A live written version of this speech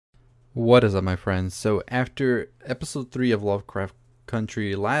What is up, my friends? So, after episode 3 of Lovecraft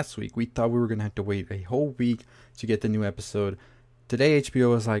Country last week, we thought we were going to have to wait a whole week to get the new episode. Today, HBO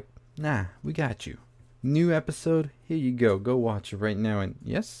was like, nah, we got you. New episode, here you go. Go watch it right now. And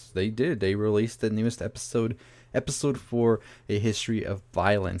yes, they did. They released the newest episode, episode 4, A History of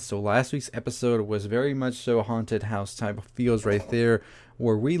Violence. So, last week's episode was very much so haunted house type of feels right there,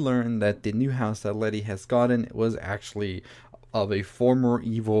 where we learned that the new house that Letty has gotten was actually of a former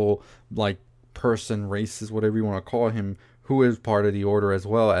evil like person, racist, whatever you want to call him, who is part of the order as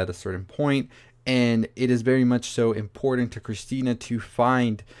well at a certain point. And it is very much so important to Christina to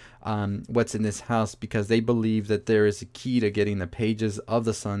find what's in this house, because they believe that there is a key to getting the pages of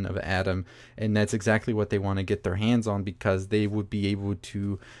the son of Adam, and that's exactly what they want to get their hands on, because they would be able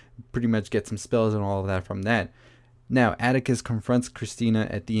to pretty much get some spells and all of that from that. Now, Atticus confronts Christina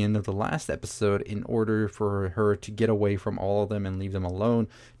at the end of the last episode in order for her to get away from all of them and leave them alone,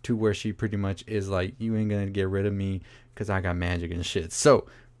 to where she pretty much is like, you ain't gonna get rid of me because I got magic and shit. So,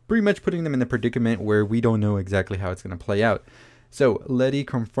 pretty much putting them in a predicament where we don't know exactly how it's gonna play out. So, Letty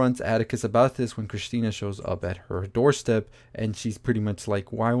confronts Atticus about this when Christina shows up at her doorstep, and she's pretty much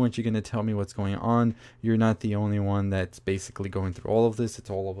like, why weren't you gonna tell me what's going on? You're not the only one that's basically going through all of this, it's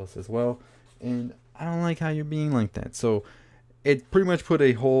all of us as well. And I don't like how you're being like that. So it pretty much put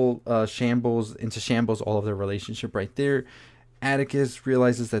a whole shambles all of their relationship right there. Atticus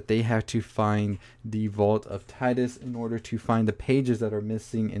realizes that they have to find the vault of Titus in order to find the pages that are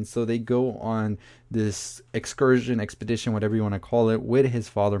missing, and so they go on this excursion, expedition, whatever you want to call it, with his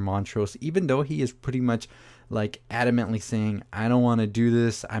father Montrose, even though he is pretty much like adamantly saying, I don't want to do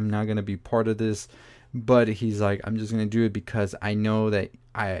this, I'm not going to be part of this. But he's like, I'm just going to do it because I know that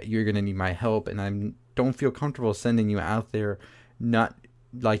you're going to need my help, and I don't feel comfortable sending you out there not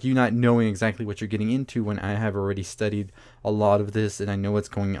like you not knowing exactly what you're getting into when I have already studied a lot of this and I know what's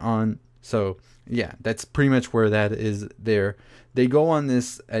going on. So yeah, that's pretty much where that is there. They go on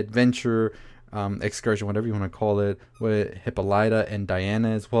this adventure, excursion, whatever you want to call it, with Hippolyta and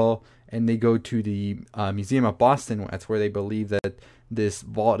Diana as well. And they go to the Museum of Boston. That's where they believe that this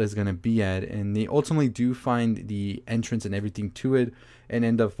vault is going to be at. And they ultimately do find the entrance and everything to it, and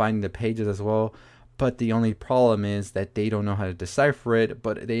end up finding the pages as well. But the only problem is that they don't know how to decipher it,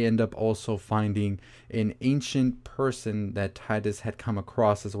 but they end up also finding an ancient person that Titus had come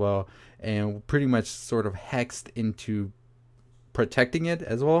across as well, and pretty much sort of hexed into protecting it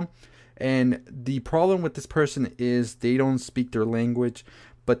as well. And the problem with this person is they don't speak their language,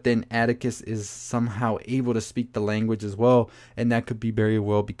 but then Atticus is somehow able to speak the language as well, and that could be very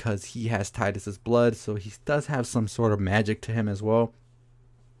well because he has Titus's blood, so he does have some sort of magic to him as well.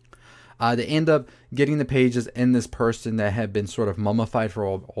 They end up getting the pages and this person that had been sort of mummified for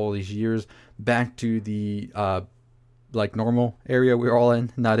all these years back to the like normal area we were all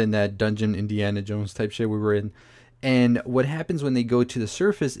in, not in that dungeon Indiana Jones type shit we were in. And what happens when they go to the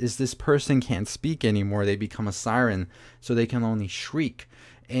surface is this person can't speak anymore. They become a siren, so they can only shriek.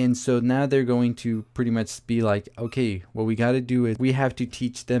 And so now they're going to pretty much be like, okay, what we got to do is we have to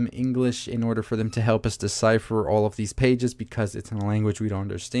teach them English in order for them to help us decipher all of these pages, because it's in a language we don't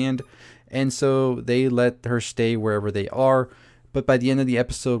understand. And so they let her stay wherever they are. But by the end of the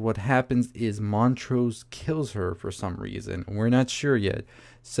episode, what happens is Montrose kills her for some reason. We're not sure yet.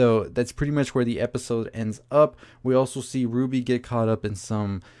 So that's pretty much where the episode ends up. We also see Ruby get caught up in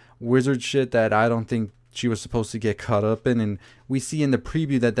some wizard shit that I don't think she was supposed to get caught up in, and we see in the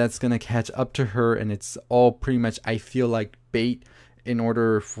preview that that's going to catch up to her, and it's all pretty much, I feel like, bait in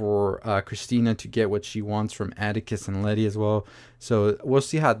order for Christina to get what she wants from Atticus and Letty as well. So we'll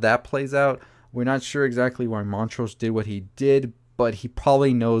see how that plays out. We're not sure exactly why Montrose did what he did, but he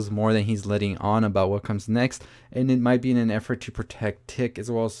probably knows more than he's letting on about what comes next, and it might be in an effort to protect Tick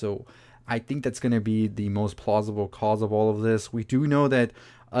as well. So I think that's going to be the most plausible cause of all of this. We do know that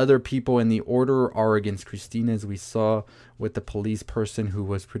other people in the order are against Christina, as we saw with the police person who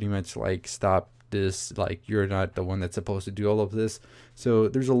was pretty much like, stop this, like, you're not the one that's supposed to do all of this. So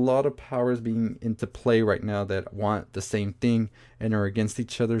there's a lot of powers being into play right now that want the same thing and are against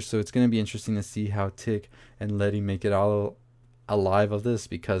each other. So it's going to be interesting to see how Tick and Letty make it all alive of this,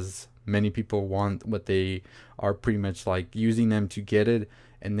 because many people want what they are pretty much like using them to get it,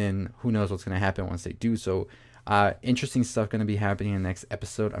 and then who knows what's going to happen once they do. So interesting stuff going to be happening in the next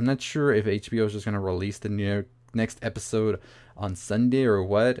episode. I'm not sure if HBO is just going to release the next episode on Sunday or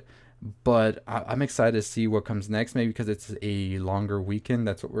what, but I'm excited to see what comes next, maybe because it's a longer weekend.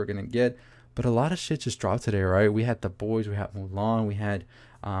 That's what we're going to get. But a lot of shit just dropped today, right? We had The Boys, we had Mulan, we had,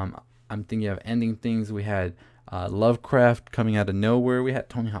 I'm thinking of ending things, we had Lovecraft coming out of nowhere, we had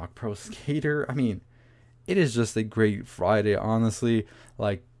Tony Hawk Pro Skater. I mean, it is just a great Friday, honestly.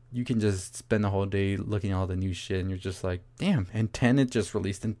 Like, you can just spend the whole day looking at all the new shit, and you're just like, damn. And Tenet just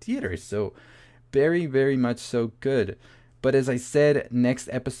released in theaters, so very, very much so good. But as I said, next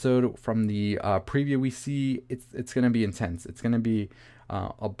episode from the preview we see, it's gonna be intense. It's gonna be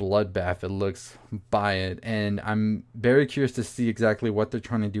a bloodbath. It looks by it, and I'm very curious to see exactly what they're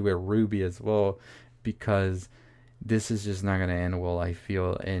trying to do with Ruby as well, because this is just not gonna end well, I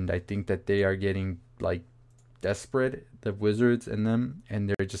feel, and I think that they are getting like desperate, the wizards and them, and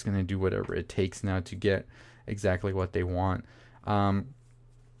they're just gonna do whatever it takes now to get exactly what they want.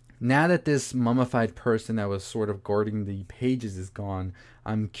 Now that this mummified person that was sort of guarding the pages is gone,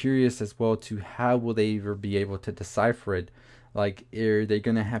 I'm curious as well to how will they ever be able to decipher it. Like, are they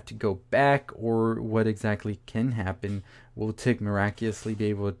gonna have to go back, or what exactly can happen? Will Tick miraculously be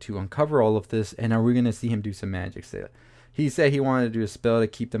able to uncover all of this, and are we gonna see him do some magic? So he said he wanted to do a spell to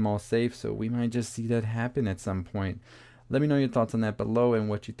keep them all safe, so we might just see that happen at some point. Let me know your thoughts on that below, and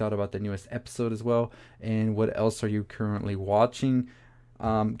what you thought about the newest episode as well, and what else are you currently watching.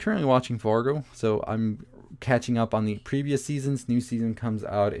 Currently watching Fargo, so I'm catching up on the previous seasons. New season comes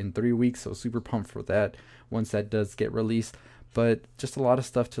out in 3 weeks, so super pumped for that once that does get released. But just a lot of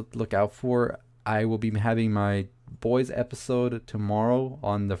stuff to look out for. I will be having my boys episode tomorrow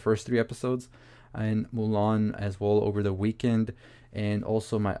on the first 3 episodes, and Mulan as well over the weekend, and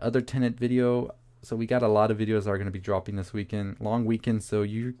also my other Tenet video. So we got a lot of videos that are going to be dropping this weekend, long weekend, so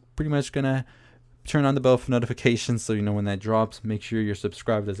you're pretty much going to turn on the bell for notifications so you know when that drops. Make sure you're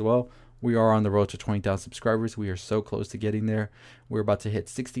subscribed as well. We are on the road to 20,000 subscribers. We are so close to getting there. We're about to hit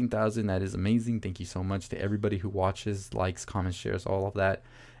 16,000. That is amazing. Thank you so much to everybody who watches, likes, comments, shares, all of that.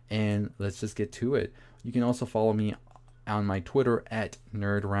 And let's just get to it. You can also follow me on my Twitter at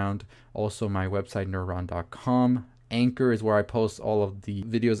NerdRound. Also my website, nerdround.com. Anchor is where I post all of the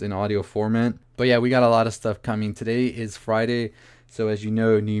videos in audio format. But yeah, we got a lot of stuff coming. Today is Friday. So as you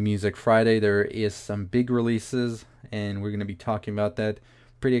know, New Music Friday, there is some big releases, and we're going to be talking about that.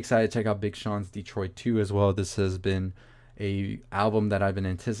 Pretty excited to check out Big Sean's Detroit 2 as well. This has been a album that I've been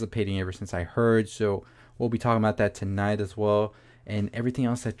anticipating ever since I heard, so we'll be talking about that tonight as well, and everything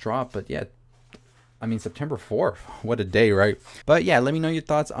else that dropped. But yeah, I mean, September 4th, what a day, right? But yeah, let me know your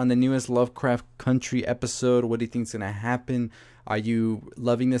thoughts on the newest Lovecraft Country episode. What do you think is going to happen? Are you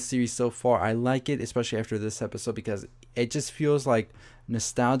loving this series so far? I like it, especially after this episode, because it just feels like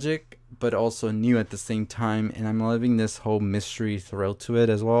nostalgic but also new at the same time, and I'm loving this whole mystery thrill to it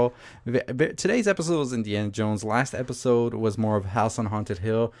as well. Today's episode was Indiana Jones. Last episode was more of House on Haunted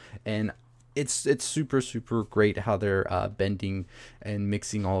Hill, and it's super great how they're bending and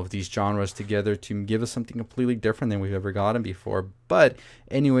mixing all of these genres together to give us something completely different than we've ever gotten before. But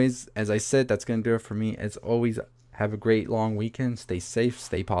anyways, as I said, that's gonna do it for me. As always, have a great long weekend. Stay safe,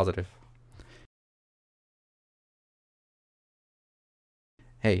 stay positive.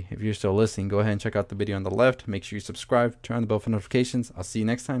 Hey, if you're still listening, go ahead and check out the video on the left. Make sure you subscribe, turn on the bell for notifications. I'll see you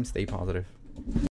next time. Stay positive.